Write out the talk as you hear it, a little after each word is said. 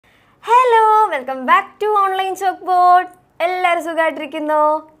Hello, welcome back to online chalkboard. എല്ലാവരും സുഖമായിട്ടിരിക്കുന്നോ?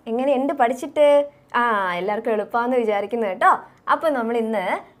 എങ്ങനെയുണ്ട് പഠിച്ചിട്ട്? എല്ലാവർക്കും എളുപ്പമാണെന്ന് വിചാരിക്കുന്നു കേട്ടോ. അപ്പോൾ നമ്മൾ ഇന്ന്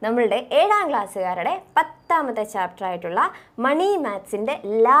നമ്മളുടെ 7ാം ക്ലാസ്സുകാരുടെ 10ാമത്തെ ചാപ്റ്റർ ആയിട്ടുള്ള മണി മാത്സിന്റെ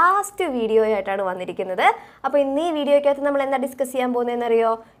ലാസ്റ്റ് വീഡിയോ ആയിട്ടാണ് വന്നിരിക്കുന്നത്. അപ്പോൾ ഇന്ന് ഈ വീഡിയോയ്ക്കകത്ത് നമ്മൾ എന്താ ഡിസ്കസ് ചെയ്യാൻ പോകുന്നതെന്ന്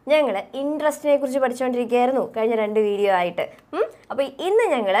അറിയോ? ഞങ്ങൾ ഇൻട്രസ്റ്റിനെ കുറിച്ച് പഠിച്ചുകൊണ്ടിരിക്കുകയായിരുന്നു കഴിഞ്ഞ 2 വീഡിയോ ആയിട്ട്. അപ്പോൾ ഇന്ന്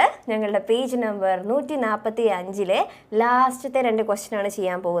ഞങ്ങളുടെ പേജ് നമ്പർ 145-ലെ ലാസ്റ്റത്തെ 2 ക്വസ്റ്റ്യൻ ആണ്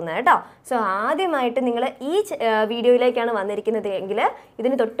ചെയ്യാൻ പോകുന്നത് കേട്ടോ. സോ ആദ്യമായിട്ട് നിങ്ങൾ ഈ വീഡിയോയിലേക്കാണ് വന്നിരിക്കുന്നത് എങ്കിൽ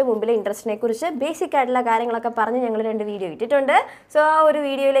ഇതിന് തൊട്ട് മുമ്പിലെ ഇൻട്രസ്റ്റിനെ കുറിച്ച് ബേസിക് ആയിട്ടുള്ള കാര്യങ്ങളൊക്കെ പറഞ്ഞ് ഞങ്ങൾ 2 വീഡിയോ ഇട്ടിട്ടുണ്ട്. സോ ആ ഒരു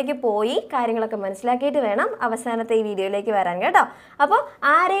വീഡിയോയിലേക്ക് പോയി കാര്യങ്ങളൊക്കെ മനസ്സിലാക്കിയിട്ട് വേണം അവസാനത്തെ ഈ വീഡിയോയിലേക്ക് വരാൻ കേട്ടോ. അപ്പോൾ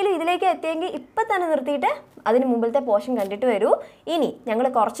ആരെങ്കിലും ഇതിലേക്ക് എത്തിയെങ്കിൽ ഇപ്പം തന്നെ നിർത്തിയിട്ട് അതിന് മുമ്പിലത്തെ പോർഷൻ കണ്ടിട്ട് വരൂ. ഇനി ഞങ്ങൾ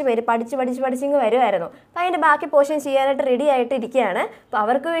കുറച്ച് പേര് പഠിച്ചിങ്ങ് വരുമായിരുന്നു. അപ്പോൾ അതിൻ്റെ ബാക്കി പോർഷൻ ചെയ്യാനായിട്ട് റെഡി ആയിട്ട് ഇരിക്കുകയാണ്. അപ്പോൾ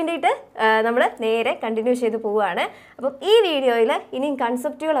അവർക്ക് വേണ്ടിയിട്ട് നമ്മൾ നേരെ കണ്ടിന്യൂ ചെയ്ത് പോവുകയാണ്. അപ്പം ഈ വീഡിയോയിൽ ഇനിയും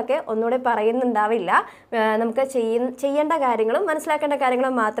കൺസെപ്റ്റുകളൊക്കെ ഒന്നുകൂടെ പറയുന്നുണ്ടാവില്ല. നമുക്ക് ചെയ്യേണ്ട കാര്യങ്ങളും മനസ്സിലാക്കേണ്ട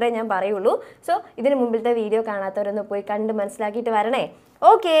കാര്യങ്ങളും മാത്രമേ ഞാൻ പറയുള്ളൂ. സോ ഇതിന് മുമ്പിലത്തെ വീഡിയോ കാണാത്തവരൊന്ന് പോയി കണ്ട് മനസ്സിലാക്കിയിട്ട് വരണേ.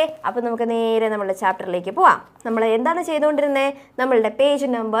 ഓക്കെ, അപ്പോൾ നമുക്ക് നേരെ നമ്മളുടെ ചാപ്റ്ററിലേക്ക് പോവാം. നമ്മൾ എന്താണ് ചെയ്തുകൊണ്ടിരുന്നത്? നമ്മളുടെ പേജ്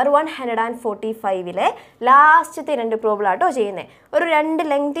നമ്പർ 145-ലെ ലാസ്റ്റത്തെ 2 പ്രോബ്ലം ആട്ടോ ചെയ്യുന്നത്. ഒരു 2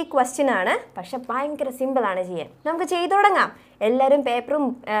 ലെങ്തി ക്വസ്റ്റ്യൻ ആണ്, പക്ഷെ ഭയങ്കര സിമ്പിളാണ് ചെയ്യാൻ. നമുക്ക് ചെയ്തു തുടങ്ങാം. എല്ലാവരും പേപ്പറും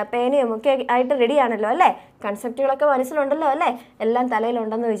പേനയും ഒക്കെ ആയിട്ട് റെഡി ആണല്ലോ അല്ലേ? കൺസെപ്റ്റുകളൊക്കെ മനസ്സിലുണ്ടല്ലോ അല്ലേ? എല്ലാം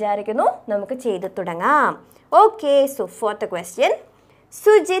തലയിലുണ്ടെന്ന് വിചാരിക്കുന്നു. നമുക്ക് ചെയ്തു തുടങ്ങാം. Okay, so fourth question.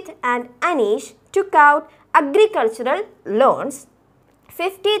 Sujith and Aneesh took out agricultural loans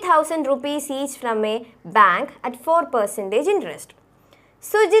 50,000 rupees each from a bank at 4% interest.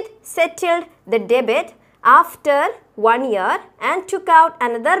 Sujit settled the debit after 1 year and took out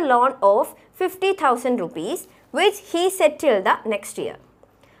another loan of 50,000 rupees which he settled the next year.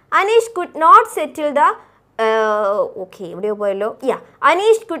 Anish could not settle the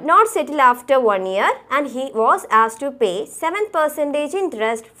Anish could not settle after 1 year and he was asked to pay 7%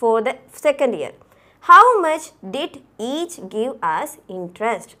 interest for the second year. How much did each give us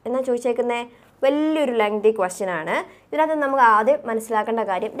interest? എന്നാ ചോദിച്ചേക്കുന്നത് വലിയൊരു lengthy question ആണ്. ഇതിനകത്ത് നമുക്ക് ആദ്യം മനസ്സിലാക്കേണ്ട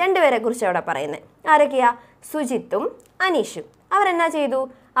കാര്യം 2 പേരെ കുറിച്ച് അവിടെ പറയുന്നത്. ആരൊക്കെയാ? സുജിത്തും അനീഷും. അവരെന്നാ ചെയ്തു?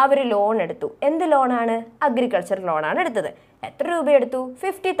 അവർ ലോൺ എടുത്തു. എന്ത് ലോണാണ്? അഗ്രികൾച്ചർ ലോണാണ് എടുത്തത്. എത്ര രൂപ എടുത്തു?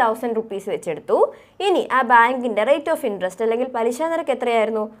 50,000 rupees വെച്ചെടുത്തു. ഇനി ആ ബാങ്കിൻ്റെ റേറ്റ് ഓഫ് ഇൻട്രസ്റ്റ് അല്ലെങ്കിൽ പലിശ നിരക്ക്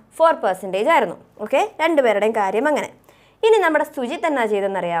എത്രയായിരുന്നു? 4% ആയിരുന്നു. ഓക്കെ, 2 പേരുടെയും കാര്യം അങ്ങനെ. ഇനി നമ്മുടെ സുജിത്ത് എന്നാ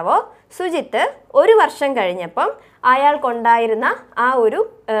ചെയ്തെന്നറിയാവോ? സുജിത്ത് 1 വർഷം കഴിഞ്ഞപ്പം അയാൾക്കുണ്ടായിരുന്ന ആ ഒരു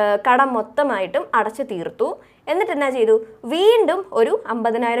കടം മൊത്തമായിട്ടും അടച്ചു തീർത്തു. എന്നിട്ട് എന്നാ ചെയ്തു? വീണ്ടും ഒരു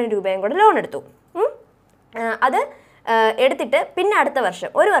 50,000 രൂപയും കൂടെ ലോൺ എടുത്തു. അത് എടുത്തിട്ട് പിന്നെ അടുത്ത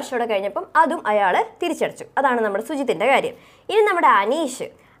വർഷം 1 വർഷം കൂടെ കഴിഞ്ഞപ്പം അതും അയാൾ തിരിച്ചടച്ചു. അതാണ് നമ്മുടെ സുജിത്തിൻ്റെ കാര്യം. ഇനി നമ്മുടെ അനീഷ്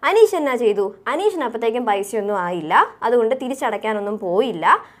എന്നാ ചെയ്തു? അനീഷിന് അപ്പോഴത്തേക്കും പൈസയൊന്നും ആയില്ല, അതുകൊണ്ട് തിരിച്ചടയ്ക്കാനൊന്നും പോയില്ല.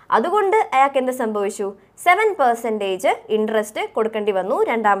 അതുകൊണ്ട് അയാൾക്ക് എന്ത് സംഭവിച്ചു? 7% ഇൻട്രസ്റ്റ് കൊടുക്കേണ്ടി വന്നു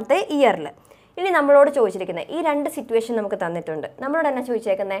 2ാമത്തെ ഇയറിൽ. ഇനി നമ്മളോട് ചോദിച്ചിരിക്കുന്നത് ഈ 2 സിറ്റുവേഷൻ നമുക്ക് തന്നിട്ടുണ്ട്. നമ്മളോട് എന്നാ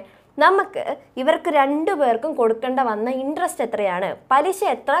ചോദിച്ചേക്കുന്നത്? നമുക്ക് ഇവർക്ക് 2 പേർക്കും കൊടുക്കേണ്ട വന്ന ഇൻട്രസ്റ്റ് എത്രയാണ്, പലിശ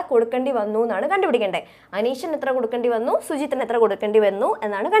എത്ര കൊടുക്കേണ്ടി വന്നു എന്നാണ് കണ്ടുപിടിക്കേണ്ടത്. അനീഷിന് എത്ര കൊടുക്കേണ്ടി വന്നു, സുജിത്തിന് എത്ര കൊടുക്കേണ്ടി വന്നു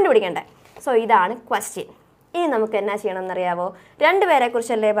എന്നാണ് കണ്ടുപിടിക്കേണ്ടത്. സോ ഇതാണ് ക്വസ്റ്റ്യൻ. ഇനി നമുക്ക് എന്നാ ചെയ്യണം എന്നറിയാവോ? 2 പേരെ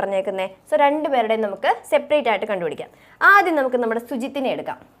കുറിച്ചല്ലേ പറഞ്ഞേക്കുന്നത്. സോ 2 പേരുടെയും നമുക്ക് സെപ്പറേറ്റ് ആയിട്ട് കണ്ടുപിടിക്കാം. ആദ്യം നമുക്ക് നമ്മുടെ സുജിത്തിനെ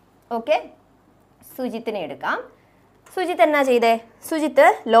എടുക്കാം. ഓക്കെ, സുജിത്തിനെ എടുക്കാം. സുജിത്ത് എന്നാ ചെയ്തേ? Sujith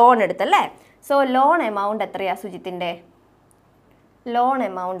loan എടുത്തല്ലേ? So loan amount എത്രയാ സുജിത്തിൻ്റെ? ലോൺ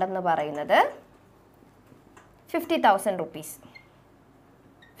എമൗണ്ട് എന്ന് പറയുന്നത് 50,000 rupees.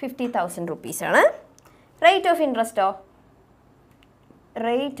 50,000 rupees ആണ്. Rate of ഇൻട്രസ്റ്റോ?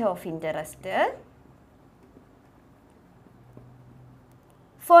 Rate of interest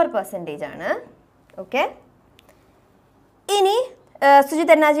 4% ആണ്. ഓക്കെ, ഇനി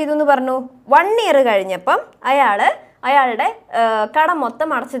സുജിത്ത് എന്നാ ചെയ്തു എന്ന് പറഞ്ഞു? 1 year കഴിഞ്ഞപ്പം അയാളുടെ കടം മൊത്തം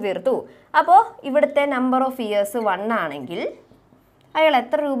അടച്ചു തീർത്തു. അപ്പോൾ ഇവിടുത്തെ നമ്പർ ഓഫ് ഇയേഴ്സ് 1 ആണെങ്കിൽ അയാൾ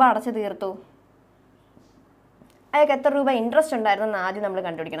എത്ര രൂപ അടച്ചു തീർത്തു? അയാൾക്ക് എത്ര രൂപ ഇൻട്രസ്റ്റ് ഉണ്ടായിരുന്നെന്ന് ആദ്യം നമ്മൾ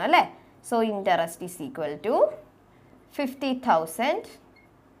കണ്ടുപിടിക്കണം അല്ലേ? So interest is equal to 50,000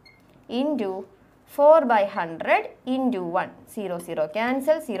 into 4/100 into 1. 0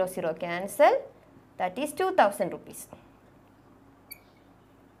 cancel, 0 cancel. That is 2,000 rupees.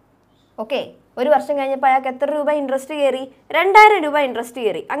 Okay, 1 വർഷം കഴിഞ്ഞപ്പോൾ അയാൾക്ക് എത്ര രൂപ ഇൻട്രസ്റ്റ് കയറി? 2,000 രൂപ ഇൻട്രസ്റ്റ്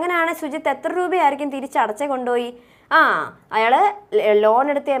കയറി. അങ്ങനെയാണ് സുജിത്ത് എത്ര രൂപയായിരിക്കും തിരിച്ചടച്ചേ കൊണ്ടുപോയി? അയാൾ ലോൺ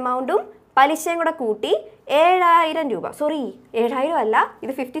എടുത്ത എമൗണ്ടും പലിശയും കൂടെ കൂട്ടി 7,000 രൂപ. സോറി, 7,000 അല്ല,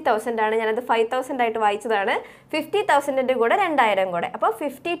 ഇത് 50,000 ആണ്. ഞാനത് 5,000 ആയിട്ട് വായിച്ചതാണ്. 50,000ൻ്റെ കൂടെ 2,000 കൂടെ, അപ്പോൾ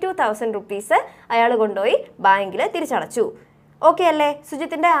 52,000 rupees അയാൾ കൊണ്ടുപോയി ബാങ്കിൽ തിരിച്ചടച്ചു. ഓക്കെ അല്ലേ?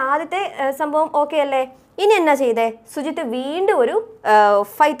 സുജിത്തിൻ്റെ ആദ്യത്തെ സംഭവം ഓക്കെ അല്ലേ? ഇനി എന്നാ ചെയ്തേ? സുജിത്ത് വീണ്ടും ഒരു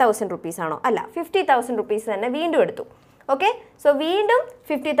 5,000 റുപ്പീസ് ആണോ? അല്ല, 50,000 റുപ്പീസ് തന്നെ വീണ്ടും എടുത്തു. ഓക്കെ, സോ വീണ്ടും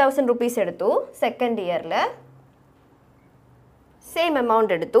 50,000 റുപ്പീസ് എടുത്തു. സെക്കൻഡ് ഇയറിൽ സെയിം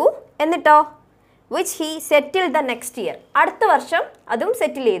എമൗണ്ട് എടുത്തു. എന്നിട്ടോ which he settle the next year, അടുത്ത വർഷം അതും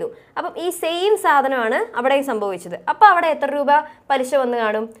സെറ്റിൽ ചെയ്തു. അപ്പം ഈ സെയിം സാധനമാണ് അവിടെ സംഭവിച്ചത്. അപ്പോൾ അവിടെ എത്ര രൂപ പലിശ വന്ന്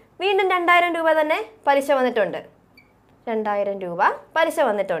കാണും? വീണ്ടും 2,000 രൂപ തന്നെ പലിശ വന്നിട്ടുണ്ട്. 2,000 രൂപ പലിശ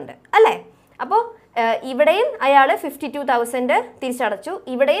വന്നിട്ടുണ്ട് അല്ലേ? അപ്പോൾ ഇവിടെയും അയാൾ 52,000 തിരിച്ചടച്ചു,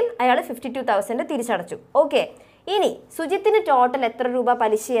 ഇവിടെയും അയാൾ 52,000 തിരിച്ചടച്ചു. ഓക്കെ, ഇനി സുജിത്തിന് ടോട്ടൽ എത്ര രൂപ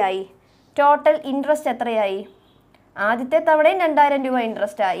പലിശയായി? ടോട്ടൽ ഇൻട്രസ്റ്റ് എത്രയായി? ആദ്യത്തെ തവണയും 2,000 രൂപ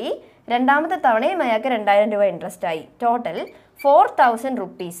ഇൻട്രസ്റ്റ് ആയി, രണ്ടാമത്തെ തവണയും അയാൾക്ക് 2,000 രൂപ ഇൻട്രസ്റ്റ് ആയി. ടോട്ടൽ 4,000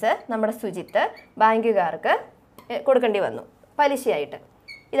 റുപ്പീസ് നമ്മുടെ സുജിത്ത് ബാങ്കുകാർക്ക് കൊടുക്കേണ്ടി വന്നു പലിശയായിട്ട്.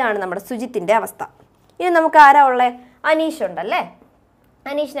 ഇതാണ് നമ്മുടെ സുജിത്തിൻ്റെ അവസ്ഥ. ഇനി നമുക്ക് ആരാ ഉള്ളത്? അനീഷ് ഉണ്ടല്ലേ.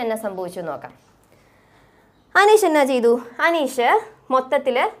 അനീഷിന് എന്നാ സംഭവിച്ചു നോക്കാം. അനീഷ് എന്നാ ചെയ്തു? അനീഷ്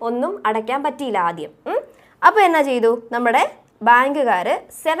മൊത്തത്തിൽ ഒന്നും അടയ്ക്കാൻ പറ്റിയില്ല ആദ്യം. അപ്പോൾ എന്നാ ചെയ്തു? നമ്മുടെ ബാങ്കുകാർ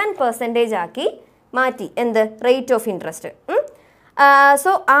 7% ആക്കി മാറ്റി. എന്ത്? Rate of interest.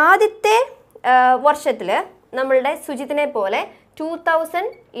 സോ ആദ്യത്തെ വർഷത്തിൽ നമ്മളുടെ സുജിത്തിനെ പോലെ 2,000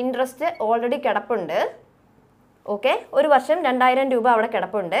 ഇൻട്രസ്റ്റ് ഓൾറെഡി കിടപ്പുണ്ട്. ഓക്കെ, ഒരു വർഷം 2,000 രൂപ അവിടെ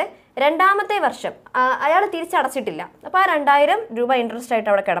കിടപ്പുണ്ട്. രണ്ടാമത്തെ വർഷം അയാൾ തിരിച്ചടച്ചിട്ടില്ല, അപ്പോൾ ആ 2,000 രൂപ ഇൻട്രസ്റ്റ് ആയിട്ട്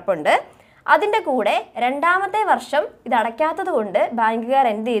അവിടെ കിടപ്പുണ്ട്. അതിൻ്റെ കൂടെ രണ്ടാമത്തെ വർഷം ഇത് അടയ്ക്കാത്തത് കൊണ്ട് ബാങ്കുകാർ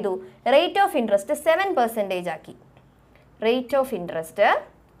എന്ത് ചെയ്തു? റേറ്റ് ഓഫ് ഇൻട്രസ്റ്റ് 7% ആക്കി. റേറ്റ് ഓഫ് ഇൻട്രസ്റ്റ്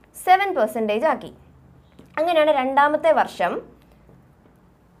 7% ആക്കി. അങ്ങനെയാണ് രണ്ടാമത്തെ വർഷം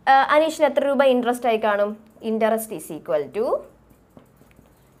അനീഷിന് എത്ര രൂപ ഇൻട്രസ്റ്റ് ആയി കാണും? Interest is equal to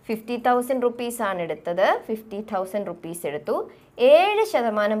 50,000 rupees ആണ് എടുത്തത്. 50,000 റുപ്പീസ് എടുത്തു.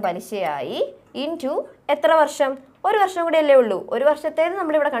 7% പലിശയായി ഇൻറ്റു എത്ര വർഷം? ഒരു വർഷം കൂടെ അല്ലേ ഉള്ളൂ. ഒരു വർഷത്തേത്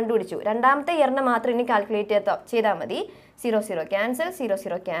നമ്മളിവിടെ കണ്ടുപിടിച്ചു. രണ്ടാമത്തെ ഇയറിനെ മാത്രം ഇനി കാൽക്കുലേറ്റ് ചെയ്താൽ മതി. 0 cancel,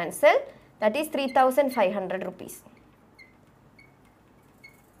 0 cancel. That is 3,500 rupees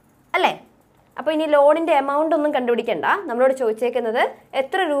അല്ലേ? അപ്പോൾ ഇനി ലോണിൻ്റെ എമൗണ്ട് ഒന്നും കണ്ടുപിടിക്കണ്ട. നമ്മളോട് ചോദിച്ചേക്കുന്നത്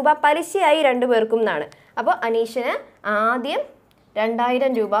എത്ര രൂപ പലിശയായി രണ്ടുപേർക്കും എന്നാണ്. അപ്പോൾ അനീഷിന് ആദ്യം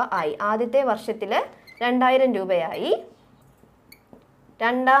 2,000 രൂപ ആയി. ആദ്യത്തെ വർഷത്തിൽ 2,000 രൂപയായി.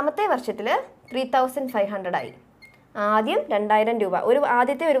 രണ്ടാമത്തെ വർഷത്തിൽ 3,500 ആയി. ആദ്യം 2,000 രൂപ,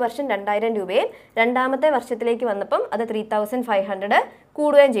 ആദ്യത്തെ ഒരു വർഷം 2,000 രൂപയും രണ്ടാമത്തെ വർഷത്തിലേക്ക് വന്നപ്പം അത് 3,500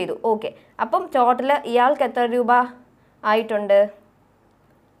 കൂടുകയും ചെയ്തു. ഓക്കെ, അപ്പം ടോട്ടൽ ഇയാൾക്ക് എത്ര രൂപ ആയിട്ടുണ്ട്?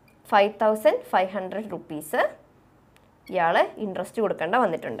 5,500 റുപ്പീസ് ഇയാൾ ഇൻട്രസ്റ്റ് കൊടുക്കേണ്ട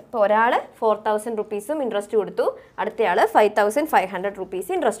വന്നിട്ടുണ്ട്. അപ്പോൾ ഒരാൾ 4,000 റുപ്പീസും ഇൻട്രസ്റ്റ് കൊടുത്തു, അടുത്തയാൾ 5,500 റുപ്പീസ്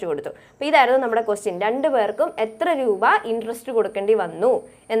ഇൻട്രസ്റ്റ് കൊടുത്തു. അപ്പോൾ ഇതായിരുന്നു നമ്മുടെ ക്വസ്റ്റ്യൻ. രണ്ടു പേർക്കും എത്ര രൂപ ഇൻട്രസ്റ്റ് കൊടുക്കേണ്ടി വന്നു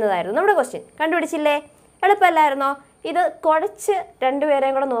എന്നതായിരുന്നു നമ്മുടെ ക്വസ്റ്റ്യൻ. കണ്ടുപിടിച്ചില്ലേ? എളുപ്പമല്ലായിരുന്നോ? ഇത് കുഴച്ച്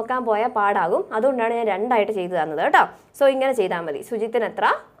രണ്ടുപേരെയും കൂടെ നോക്കാൻ പോയാൽ പാടാകും. അതുകൊണ്ടാണ് ഞാൻ രണ്ടായിട്ട് ചെയ്തു തന്നത് കേട്ടോ. സോ ഇങ്ങനെ ചെയ്താൽ മതി. സുജിത്തിന് എത്ര,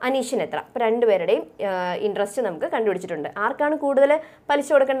 അനീഷിന് എത്ര. അപ്പോൾ രണ്ടുപേരുടെയും ഇൻട്രസ്റ്റ് നമുക്ക് കണ്ടുപിടിച്ചിട്ടുണ്ട്. ആർക്കാണ് കൂടുതൽ പലിശ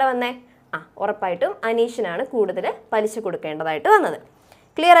കൊടുക്കേണ്ട വന്നേ? ഉറപ്പായിട്ടും അനീഷിനാണ് കൂടുതൽ പലിശ കൊടുക്കേണ്ടതായിട്ട് വന്നത്.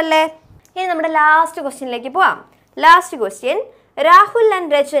 ക്ലിയർ അല്ലേ? ഇനി നമ്മുടെ ലാസ്റ്റ് ക്വസ്റ്റ്യനിലേക്ക് പോവാം. Last question: Rahul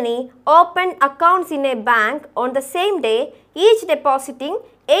and Rajani opened accounts in a bank on the same day, each depositing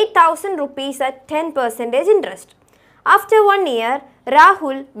 8,000 rupees at 10% interest. After 1 year,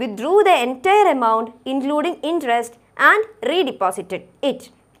 Rahul withdrew the entire amount including interest and redeposited it.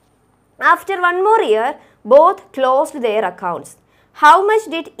 After 1 more year, both closed their accounts. How much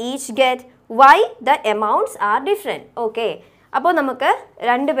did each get? Why the amounts are different? Okay. അപ്പോൾ നമുക്ക്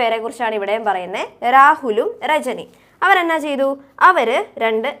രണ്ടുപേരെ കുറിച്ചാണ് ഇവിടെയും പറയുന്നത്. രാഹുലും രജനി. അവരെന്നാ ചെയ്തു? അവർ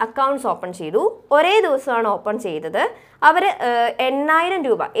 2 accounts open ചെയ്തു. ഒരേ ദിവസമാണ് ഓപ്പൺ ചെയ്തത്. അവർ 8,000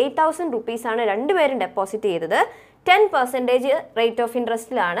 രൂപ 8,000 റുപ്പീസാണ് രണ്ടുപേരും ഡെപ്പോസിറ്റ് ചെയ്തത്. 10% റേറ്റ് ഓഫ്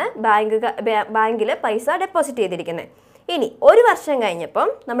ഇൻട്രസ്റ്റിലാണ് ബാങ്കിൽ പൈസ ഡെപ്പോസിറ്റ് ചെയ്തിരിക്കുന്നത്. ഇനി ഒരു വർഷം കഴിഞ്ഞപ്പം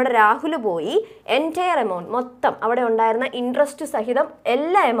നമ്മുടെ രാഹുൽ പോയി എൻറ്റയർ എമൗണ്ട് മൊത്തം അവിടെ ഉണ്ടായിരുന്ന ഇൻട്രസ്റ്റ് സഹിതം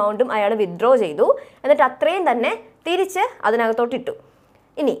എല്ലാ എമൗണ്ടും അയാൾ വിത്ഡ്രോ ചെയ്തു. എന്നിട്ട് അത്രയും തന്നെ തിരിച്ച് അതിനകത്തോട്ടിട്ടു.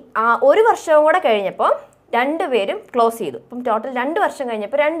 ഇനി ഒരു വർഷവും കൂടെ കഴിഞ്ഞപ്പോൾ രണ്ടുപേരും ക്ലോസ് ചെയ്തു. അപ്പം ടോട്ടൽ 2 വർഷം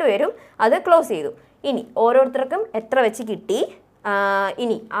കഴിഞ്ഞപ്പോൾ രണ്ടുപേരും അത് ക്ലോസ് ചെയ്തു. ഇനി ഓരോരുത്തർക്കും എത്ര വെച്ച് കിട്ടി?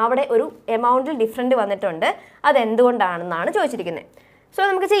 ഇനി അവിടെ ഒരു എമൗണ്ടിൽ ഡിഫറൻറ്റ് വന്നിട്ടുണ്ട്. അതെന്തുകൊണ്ടാണെന്നാണ് ചോദിച്ചിരിക്കുന്നത്. സോ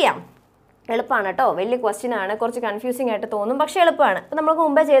നമുക്ക് ചെയ്യാം. എളുപ്പമാണ് കേട്ടോ. വലിയ ക്വസ്റ്റ്യൻ ആണ്, കുറച്ച് കൺഫ്യൂസിങ് ആയിട്ട് തോന്നും, പക്ഷേ എളുപ്പമാണ്. അപ്പോൾ നമുക്ക്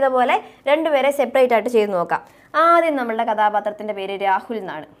മുമ്പേ ചെയ്ത പോലെ രണ്ടുപേരെ സെപ്പറേറ്റ് ആയിട്ട് ചെയ്ത് നോക്കാം. ആദ്യം നമ്മളുടെ കഥാപാത്രത്തിൻ്റെ പേര് രാഹുൽ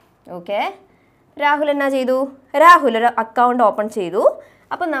എന്നാണ്. ഓക്കെ, രാഹുൽ എന്നാ ചെയ്തു? രാഹുൽ ഒരു അക്കൗണ്ട് ഓപ്പൺ ചെയ്തു.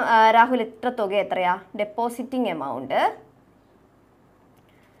 അപ്പം രാഹുൽ എത്ര തുക എത്രയാ? ഡെപ്പോസിറ്റിംഗ് എമൗണ്ട്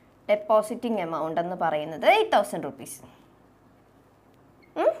എന്ന് പറയുന്നത് 8,000 റുപ്പീസ്.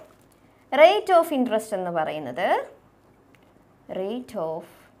 റേറ്റ് ഓഫ് ഇൻട്രസ്റ്റ് എന്ന് പറയുന്നത് rate of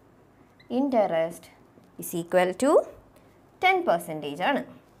interest is equal to 10% ആണ്.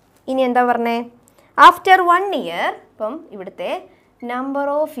 ഇനി എന്താ പറഞ്ഞേ? ആഫ്റ്റർ 1 ഇയർ, ഇപ്പം ഇവിടുത്തെ നമ്പർ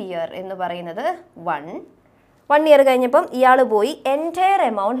ഓഫ് ഇയർ എന്ന് പറയുന്നത് 1 ഇയർ കഴിഞ്ഞപ്പം ഇയാൾ പോയി entire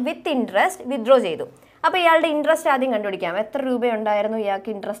amount with interest withdraw ചെയ്തു. അപ്പോൾ ഇയാളുടെ ഇൻട്രസ്റ്റ് ആദ്യം കണ്ടുപിടിക്കാം. എത്ര രൂപ ഉണ്ടായിരുന്നു ഇയാൾക്ക്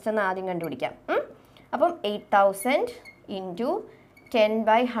ഇൻട്രസ്റ്റ് എന്ന് ആദ്യം കണ്ടുപിടിക്കാം. അപ്പം 8,000 ഇൻറ്റു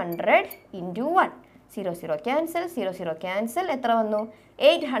 10/100 ഇൻറ്റു 1. 0 cancel, 0 cancel. എത്ര വന്നു?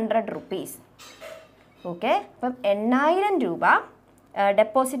 800 റുപ്പീസ്. ഓക്കെ, അപ്പം 8000 രൂപ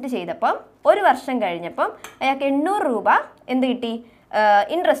ഡെപ്പോസിറ്റ് ചെയ്തപ്പം ഒരു വർഷം കഴിഞ്ഞപ്പം അയാൾക്ക് 800 രൂപ എന്ത് കിട്ടി?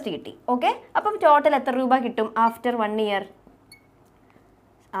 ഇൻട്രസ്റ്റ് കിട്ടി. ഓക്കെ, അപ്പം ടോട്ടൽ എത്ര രൂപ കിട്ടും ആഫ്റ്റർ 1 ഇയർ?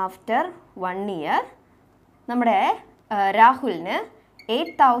 ആഫ്റ്റർ 1 ഇയർ നമ്മുടെ രാഹുലിന്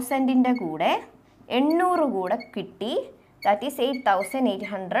 8,000ൻ്റെ കൂടെ 800 കൂടെ കിട്ടി. That is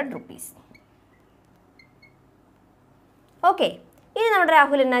 8,800 rupees. ഓക്കെ, ഇനി നമ്മുടെ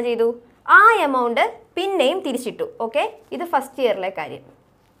രാഹുൽ എന്നാ ചെയ്തു? ആ എമൗണ്ട് പിന്നെയും തിരിച്ചിട്ടു. ഓക്കെ, ഇത് ഫസ്റ്റ് ഇയറിലെ കാര്യം.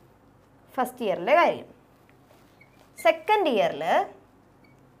 സെക്കൻഡ്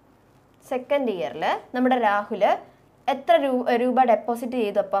ഇയറിൽ നമ്മുടെ രാഹുൽ എത്ര രൂപ ഡെപ്പോസിറ്റ്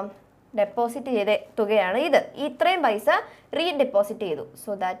ചെയ്തു? അപ്പം ഡെപ്പോസിറ്റ് ചെയ്ത തുകയാണ് ഇത്. ഇത്രയും പൈസ ഡെപ്പോസിറ്റ് ചെയ്തു. So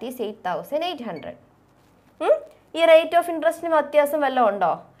that is 8,800. ഈ റേറ്റ് ഓഫ് ഇൻട്രസ്റ്റിന് വ്യത്യാസം വല്ലതും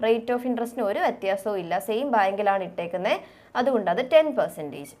ഉണ്ടോ? റേറ്റ് ഓഫ് ഇൻട്രസ്റ്റിന് ഒരു വ്യത്യാസവും ഇല്ല. സെയിം ബാങ്കിലാണ് ഇട്ടേക്കുന്നത്. അതുകൊണ്ട് അത്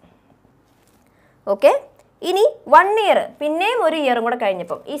 10%. ഓക്കെ, ഇനി 1 ഇയർ പിന്നെയും ഒരു ഇയറും കൂടെ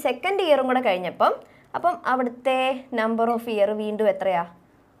കഴിഞ്ഞപ്പം, ഈ സെക്കൻഡ് ഇയറും കൂടെ കഴിഞ്ഞപ്പം, അപ്പം അവിടുത്തെ നമ്പർ ഓഫ് ഇയർ വീണ്ടും എത്രയാ?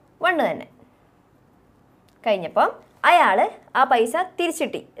 1 തന്നെ. കഴിഞ്ഞപ്പം അയാൾ ആ പൈസ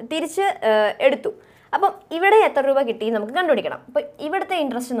തിരിച്ച് എടുത്തു. അപ്പം ഇവിടെ എത്ര രൂപ കിട്ടി നമുക്ക് കണ്ടുപിടിക്കണം. അപ്പം ഇവിടുത്തെ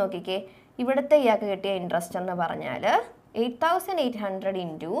ഇൻട്രസ്റ്റ് നോക്കിക്കേ. ഇവിടുത്തെ ഇയാൾക്ക് കിട്ടിയ ഇൻട്രസ്റ്റ് എന്ന് പറഞ്ഞാൽ 8,800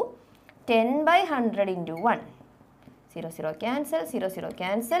 into 10/100 into 1. 0 cancel, 0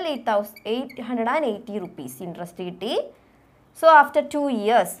 cancel. 880 rupees interest കിട്ടി. സോ ആഫ്റ്റർ 2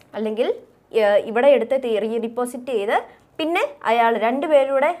 ഇയേഴ്സ്, അല്ലെങ്കിൽ ഇവിടെ എടുത്ത് ഡിപ്പോസിറ്റ് ചെയ്ത് പിന്നെ അയാൾ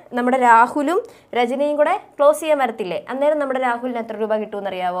രണ്ടുപേരുടെ നമ്മുടെ രാഹുലും രജനിയും കൂടെ ക്ലോസ് ചെയ്യാൻ വരത്തില്ലേ? അന്നേരം നമ്മുടെ രാഹുലിന് എത്ര രൂപ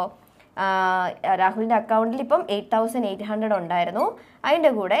കിട്ടുമെന്നറിയാവോ? രാഹുലിൻ്റെ അക്കൗണ്ടിൽ ഇപ്പം 8,800 ഉണ്ടായിരുന്നു.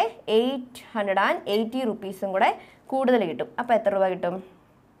 അതിൻ്റെ കൂടെ 880 റുപ്പീസും കൂടെ കൂടുതൽ കിട്ടും. അപ്പോൾ എത്ര രൂപ കിട്ടും?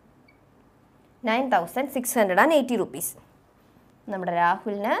 9,680 റുപ്പീസ്. നമ്മുടെ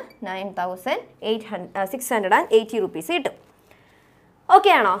രാഹുലിന് 9,680 റുപ്പീസ് കിട്ടും.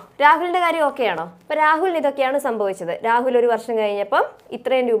 ഓക്കെ ആണോ? രാഹുലിൻ്റെ കാര്യം ഓക്കെ ആണോ? അപ്പോൾ രാഹുലിന് ഇതൊക്കെയാണ് സംഭവിച്ചത്. രാഹുൽ ഒരു വർഷം കഴിഞ്ഞപ്പം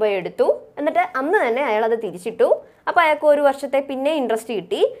ഇത്രയും രൂപ എടുത്തു. എന്നിട്ട് അന്ന് തന്നെ അയാൾ അത് തിരിച്ചിട്ടു. അപ്പോൾ അയാൾക്ക് ഒരു വർഷത്തെ പിന്നെ ഇൻട്രസ്റ്റ്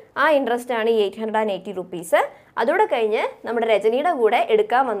കിട്ടി. ആ ഇൻട്രസ്റ്റ് ആണ് 880 റുപ്പീസ്. അതോടെ കഴിഞ്ഞ് നമ്മുടെ രജനിയുടെ കൂടെ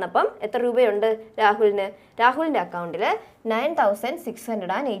എടുക്കാൻ വന്നപ്പം എത്ര രൂപയുണ്ട് രാഹുലിന്? രാഹുലിൻ്റെ അക്കൗണ്ടിൽ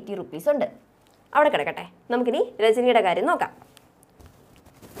 9,680 റുപ്പീസ് ഉണ്ട്. അവിടെ കിടക്കട്ടെ. നമുക്കിനി രജനിയുടെ കാര്യം നോക്കാം.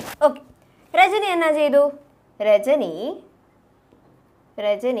 ഓക്കെ, രജനി എന്നാ ചെയ്തു?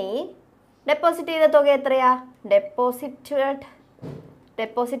 രജനി ഡെപ്പോസിറ്റ് ചെയ്ത തുക എത്രയാ?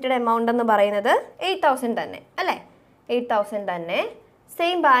 ഡെപ്പോസിറ്റഡ് എമൗണ്ട് എന്ന് പറയുന്നത് 8,000 തന്നെ അല്ലേ? 8,000 തന്നെ.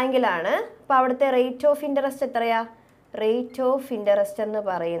 സെയിം ബാങ്കിലാണ്. അപ്പോൾ അവിടുത്തെ റേറ്റ് ഓഫ് ഇൻട്രസ്റ്റ് എത്രയാ? റേറ്റ് ഓഫ് ഇൻട്രസ്റ്റ് എന്ന്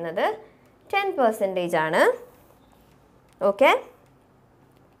പറയുന്നത് 10% ആണ്. ഓക്കെ,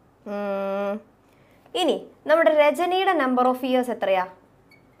 ഇനി നമ്മുടെ രജനിയുടെ നമ്പർ ഓഫ് ഇയേഴ്സ് എത്രയാ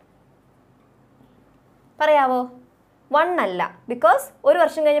പറയാവോ? 1 അല്ല. ബിക്കോസ് ഒരു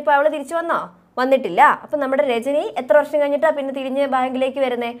വർഷം കഴിഞ്ഞപ്പോൾ അവൾ തിരിച്ചു വന്നിട്ടില്ല. അപ്പം നമ്മുടെ രജനി എത്ര വർഷം കഴിഞ്ഞിട്ടാണ് പിന്നെ തിരിഞ്ഞ് ബാങ്കിലേക്ക്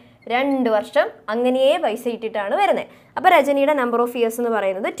വരുന്നത്? 2 വർഷം അങ്ങനെയേ പൈസ ഇട്ടിട്ടാണ് വരുന്നത്. അപ്പോൾ രജനിയുടെ നമ്പർ ഓഫ് ഇയേഴ്സ് എന്ന്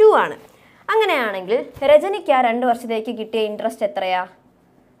പറയുന്നത് 2 ആണ്. അങ്ങനെയാണെങ്കിൽ രജനിക്ക് ആ 2 വർഷത്തേക്ക് കിട്ടിയ ഇൻട്രസ്റ്റ് എത്രയാ?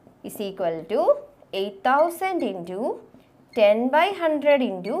 Is equal to 8,000 into 10/100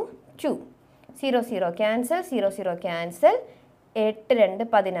 into 2. 0 cancel, 0 cancel. 8 2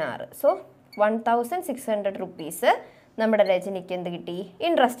 16. So 1,600 rupees നമ്മുടെ രജനിക്ക് എന്ത് കിട്ടി?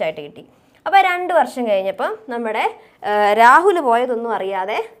 ഇൻട്രസ്റ്റ് ആയിട്ട് കിട്ടി. അപ്പോൾ 2 വർഷം കഴിഞ്ഞപ്പം നമ്മുടെ രാഹുൽ പോയതൊന്നും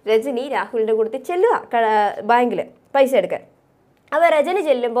അറിയാതെ രജനി രാഹുലിൻ്റെ കൂടെ ചെല്ലുക ബാങ്കിൽ പൈസ എടുക്കാൻ. അപ്പോൾ രജനി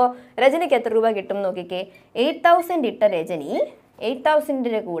ചെല്ലുമ്പോൾ രജനിക്ക് എത്ര രൂപ കിട്ടും നോക്കിക്കേ. 8,000 ഇട്ട രജനി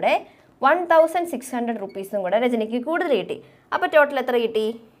 8,000ൻ്റെ കൂടെ 1,600 റുപ്പീസും കൂടെ രജനിക്ക് കൂടുതൽ കിട്ടി. അപ്പോൾ ടോട്ടൽ എത്ര കിട്ടി?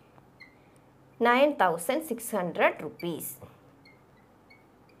 9,600 റുപ്പീസ്.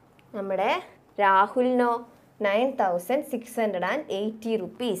 നമ്മുടെ രാഹുലിനോ 9,680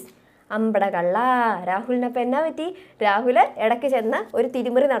 റുപ്പീസ്. അമ്പട കള്ള. രാഹുലിനപ്പോൾ എന്നാ പറ്റി? രാഹുൽ ഇടയ്ക്ക് ചെന്ന് ഒരു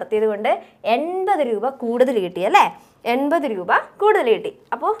തിരിമറി നടത്തിയത് കൊണ്ട് 80 രൂപ കൂടുതൽ കിട്ടി അല്ലേ? 80 രൂപ കൂടുതൽ കിട്ടി.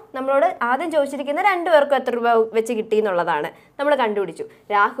 അപ്പോൾ നമ്മളോട് ആദ്യം ചോദിച്ചിരിക്കുന്ന 2 പേർക്കും എത്ര രൂപ വെച്ച് കിട്ടി എന്നുള്ളതാണ് നമ്മൾ കണ്ടുപിടിച്ചു.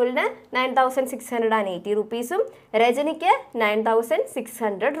 രാഹുലിന് 9,680 റുപ്പീസും രജനിക്ക്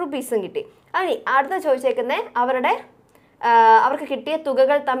 9,600 റുപ്പീസും കിട്ടി. അതിന് അടുത്ത ചോദിച്ചേക്കുന്നത് അവരുടെ അവർക്ക് കിട്ടിയ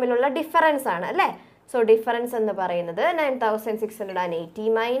തുകകൾ തമ്മിലുള്ള ഡിഫറൻസ് ആണ് അല്ലേ. സോ ഡിഫറൻസ് എന്ന് പറയുന്നത് 9680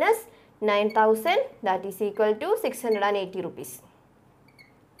 minus 9000 that is equal to 680 rupees.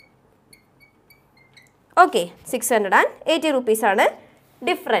 Okay, 680 റുപ്പീസാണ്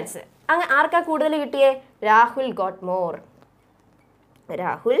ഡിഫറൻസ്. അങ്ങ് ആർക്കാ കൂടുതൽ കിട്ടിയേ? Rahul got more.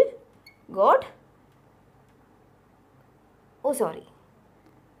 Rahul got, sorry,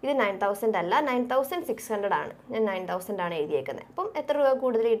 ഇത് 9000 അല്ല, 9600 ആണ്. ഞാൻ 9000 ആണ് എഴുതിയേക്കുന്നത്. അപ്പം എത്ര രൂപ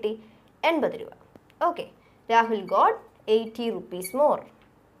കൂടുതൽ കിട്ടി? 80 രൂപ. Okay, Rahul got 80 rupees more.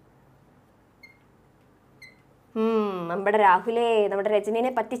 നമ്മുടെ രാഹുലേ, നമ്മുടെ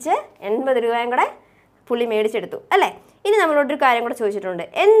രജനീനെ പറ്റിച്ച് 80 രൂപയും കൂടെ പുള്ളി മേടിച്ചെടുത്തു അല്ലേ. ഇനി നമ്മളോടൊരു കാര്യം കൂടെ ചോദിച്ചിട്ടുണ്ട്,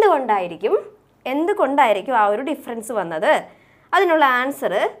 എന്തുകൊണ്ടായിരിക്കും ആ ഒരു ഡിഫറൻസ് വന്നത്? അതിനുള്ള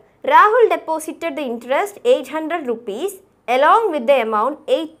answer, Rahul deposited the interest 800 rupees along with the amount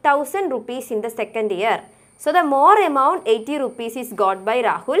 8000 rupees in the second year. So the more amount 80 rupees is got by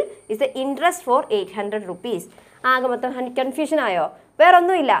Rahul is the interest for 800 rupees. ആകെ മൊത്തം കൺഫ്യൂഷൻ ആയോ? വേറെ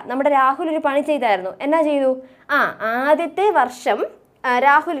ഒന്നുമില്ല, നമ്മുടെ രാഹുൽ ഒരു പണി ചെയ്തായിരുന്നു. എന്നാ ചെയ്തു? ആദ്യത്തെ വർഷം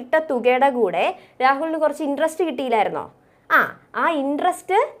രാഹുൽ ഇട്ട തുകയുടെ കൂടെ രാഹുലിന് കുറച്ച് ഇൻട്രസ്റ്റ് കിട്ടിയില്ലായിരുന്നോ? ആ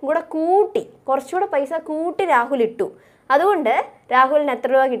ഇൻട്രസ്റ്റ് കൂടെ കൂട്ടി, കുറച്ചുകൂടെ പൈസ കൂട്ടി രാഹുൽ ഇട്ടു. അതുകൊണ്ട് രാഹുലിന് എത്ര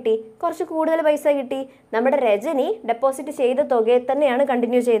രൂപ കിട്ടി? കുറച്ച് കൂടുതൽ പൈസ കിട്ടി. നമ്മുടെ രജനി ഡെപ്പോസിറ്റ് ചെയ്ത തുകയെ തന്നെയാണ്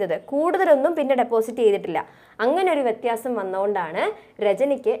കണ്ടിന്യൂ ചെയ്തത്, കൂടുതലൊന്നും പിന്നെ ഡെപ്പോസിറ്റ് ചെയ്തിട്ടില്ല. അങ്ങനെ ഒരു വ്യത്യാസം വന്നുകൊണ്ടാണ്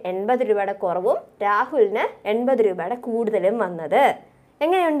രജനിക്ക് 80 രൂപയുടെ കുറവും രാഹുലിന് 80 രൂപയുടെ കൂടുതലും വന്നത്.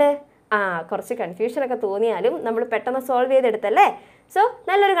 എങ്ങനെയുണ്ട്? കുറച്ച് കൺഫ്യൂഷനൊക്കെ തോന്നിയാലും നമ്മൾ പെട്ടെന്ന് സോൾവ് ചെയ്തെടുത്തല്ലേ. സോ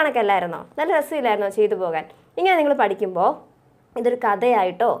നല്ലൊരു കണക്കല്ലായിരുന്നോ? നല്ല രസമില്ലായിരുന്നോ ചെയ്തു പോകാൻ? ഇങ്ങനെ നിങ്ങൾ പഠിക്കുമ്പോൾ ഇതൊരു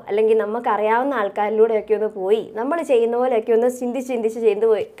കഥയായിട്ടോ അല്ലെങ്കിൽ നമുക്കറിയാവുന്ന ആൾക്കാരിലൂടെയൊക്കെ ഒന്ന് പോയി നമ്മൾ ചെയ്യുന്ന പോലെയൊക്കെ ഒന്ന് ചിന്തിച്ച് ചെയ്തു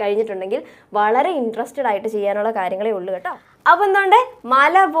പോയി കഴിഞ്ഞിട്ടുണ്ടെങ്കിൽ വളരെ ഇൻട്രസ്റ്റഡ് ആയിട്ട് ചെയ്യാനുള്ള കാര്യങ്ങളേ ഉള്ളൂ കേട്ടോ. അപ്പം എന്തുകൊണ്ട്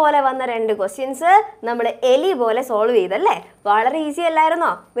മല പോലെ വന്ന 2 ക്വസ്റ്റ്യൻസ് നമ്മൾ എലി പോലെ സോൾവ് ചെയ്തല്ലേ. വളരെ ഈസി അല്ലായിരുന്നോ?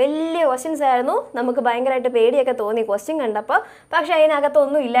 വലിയ ക്വസ്റ്റ്യൻസ് ആയിരുന്നു. നമുക്ക് ഭയങ്കരമായിട്ട് പേടിയൊക്കെ തോന്നി ക്വസ്റ്റ്യൻ കണ്ടപ്പോൾ. പക്ഷേ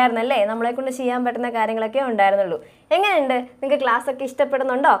അതിനകത്തൊന്നും ഇല്ലായിരുന്നല്ലേ, നമ്മളെ കൊണ്ട് ചെയ്യാൻ പറ്റുന്ന കാര്യങ്ങളൊക്കെ ഉണ്ടായിരുന്നുള്ളൂ. എങ്ങനെയുണ്ട്? നിങ്ങൾക്ക് ക്ലാസ്സൊക്കെ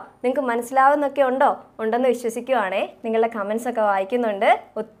ഇഷ്ടപ്പെടുന്നുണ്ടോ? നിങ്ങൾക്ക് മനസ്സിലാവുന്നൊക്കെ ഉണ്ടെന്ന് വിശ്വസിക്കുവാണേ. നിങ്ങളുടെ കമൻസൊക്കെ വായിക്കുന്നുണ്ട്,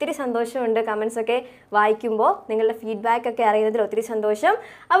 ഒത്തിരി സന്തോഷമുണ്ട്. കമൻസൊക്കെ വായിക്കുമ്പോൾ നിങ്ങളുടെ ഫീഡ്ബാക്കൊക്കെ അറിയുന്നതിൽ ഒത്തിരി സന്തോഷം.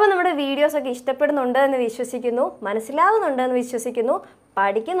 അപ്പോൾ നമ്മുടെ വീഡിയോസൊക്കെ ഇഷ്ടപ്പെടുന്നുണ്ട് എന്ന് വിശ്വസിക്കുന്നു, മനസ്സിലാവുന്നുണ്ടെന്ന് വിശ്വസിക്കുന്നു,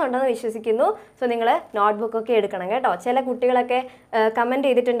 പഠിക്കുന്നുണ്ടെന്ന് വിശ്വസിക്കുന്നു. സോ നിങ്ങൾ നോട്ട്ബുക്കൊക്കെ എടുക്കണം കേട്ടോ. ചില കുട്ടികളൊക്കെ കമൻറ്റ്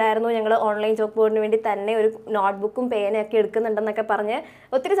ചെയ്തിട്ടുണ്ടായിരുന്നു, ഞങ്ങൾ ഓൺലൈൻ ചോക്ക് ബോർഡിന് വേണ്ടി തന്നെ ഒരു നോട്ട്ബുക്കും പേനയൊക്കെ എടുക്കുന്നുണ്ടെന്നൊക്കെ പറഞ്ഞ്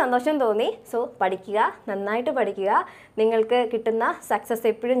ഒത്തിരി സന്തോഷം തോന്നി. സോ പഠിക്കുക, നന്നായിട്ട് പഠിക്കുക. നിങ്ങൾക്ക് കിട്ടുന്ന സക്സസ്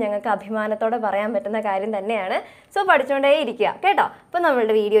എപ്പോഴും ഞങ്ങൾക്ക് അഭിമാനത്തോടെ പറയാൻ പറ്റുന്ന കാര്യം തന്നെയാണ്. സോ പഠിച്ചുകൊണ്ടേ ഇരിക്കുക കേട്ടോ. അപ്പോൾ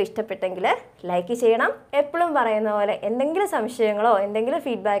നമ്മളുടെ വീഡിയോ ഇഷ്ടപ്പെട്ടെങ്കിൽ ലൈക്ക് ചെയ്യണം. എപ്പോഴും പറയുന്ന പോലെ എന്തെങ്കിലും സംശയങ്ങളോ എന്തെങ്കിലും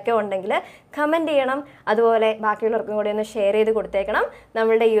ഫീഡ്ബാക്കോ ഉണ്ടെങ്കിൽ കമൻറ്റ് ചെയ്യണം. അതുപോലെ ബാക്കിയുള്ളവർക്കും കൂടി ഒന്ന് ഷെയർ ചെയ്ത് കൊടുത്തേക്കണം.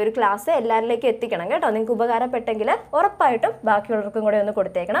 നമ്മളുടെ ഈ ഒരു ക്ലാസ് എല്ലാവരിലേക്കും എത്തിക്കണം കേട്ടോ. നിങ്ങൾക്ക് ഉപകാരപ്പെട്ടെങ്കിൽ ഉറപ്പായിട്ടും ബാക്കിയുള്ളവർക്കും കൂടെ ഒന്ന്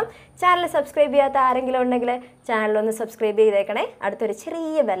കൊടുത്തേക്കണം. ചാനൽ സബ്സ്ക്രൈബ് ചെയ്യാത്ത ആരെങ്കിലും ഉണ്ടെങ്കിൽ ചാനലൊന്ന് സബ്സ്ക്രൈബ് ചെയ്തേക്കണേ. അടുത്തൊരു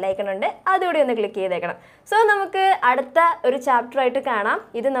ചെറിയ ബെല്ലൈക്കൺ ഉണ്ട്, അതുകൂടി ഒന്ന് ക്ലിക്ക് ചെയ്തേക്കണം. സോ നമുക്ക് അടുത്ത ഒരു ചാപ്റ്ററായിട്ട് കാണാം.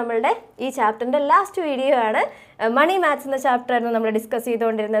 ഇത് നമ്മളുടെ ഈ ചാപ്റ്ററിൻ്റെ ലാസ്റ്റ് വീഡിയോ ആണ്. മണി മാത്സ് എന്ന ചാപ്റ്ററായിരുന്നു നമ്മൾ ഡിസ്കസ്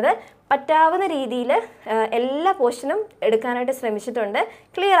ചെയ്തുകൊണ്ടിരുന്നത്. പറ്റാവുന്ന രീതിയിൽ എല്ലാ പോർഷനും എടുക്കാനായിട്ട് ശ്രമിച്ചിട്ടുണ്ട്.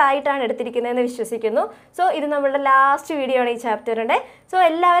 ക്ലിയർ ആയിട്ടാണ് എടുത്തിരിക്കുന്നതെന്ന് വിശ്വസിക്കുന്നു. സോ ഇത് നമ്മളുടെ ലാസ്റ്റ് വീഡിയോ ആണ് ഈ ചാപ്റ്ററിൻ്റെ. സോ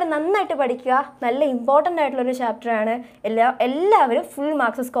എല്ലാവരും നന്നായിട്ട് പഠിക്കുക. നല്ല ഇമ്പോർട്ടൻ്റ് ആയിട്ടുള്ളൊരു ചാപ്റ്ററാണ്. എല്ലാവരും ഫുൾ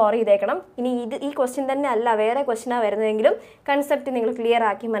മാർക്സ് സ്കോർ ചെയ്തേക്കണം. ഇനി ഈ ക്വസ്റ്റ്യൻ തന്നെ അല്ല, വേറെ ക്വസ്റ്റ്യനാണ് വരുന്നതെങ്കിലും കൺസെപ്റ്റ് നിങ്ങൾ ക്ലിയർ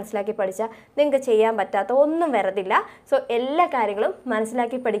ആക്കി മനസ്സിലാക്കി പഠിച്ചാൽ നിങ്ങൾക്ക് ചെയ്യാൻ പറ്റാത്ത ഒന്നും വരത്തില്ല. സോ എല്ലാ കാര്യങ്ങളും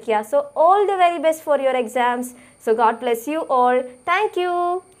മനസ്സിലാക്കി പഠിക്കുക. So all the very best for your exams. So God bless you all. Thank you.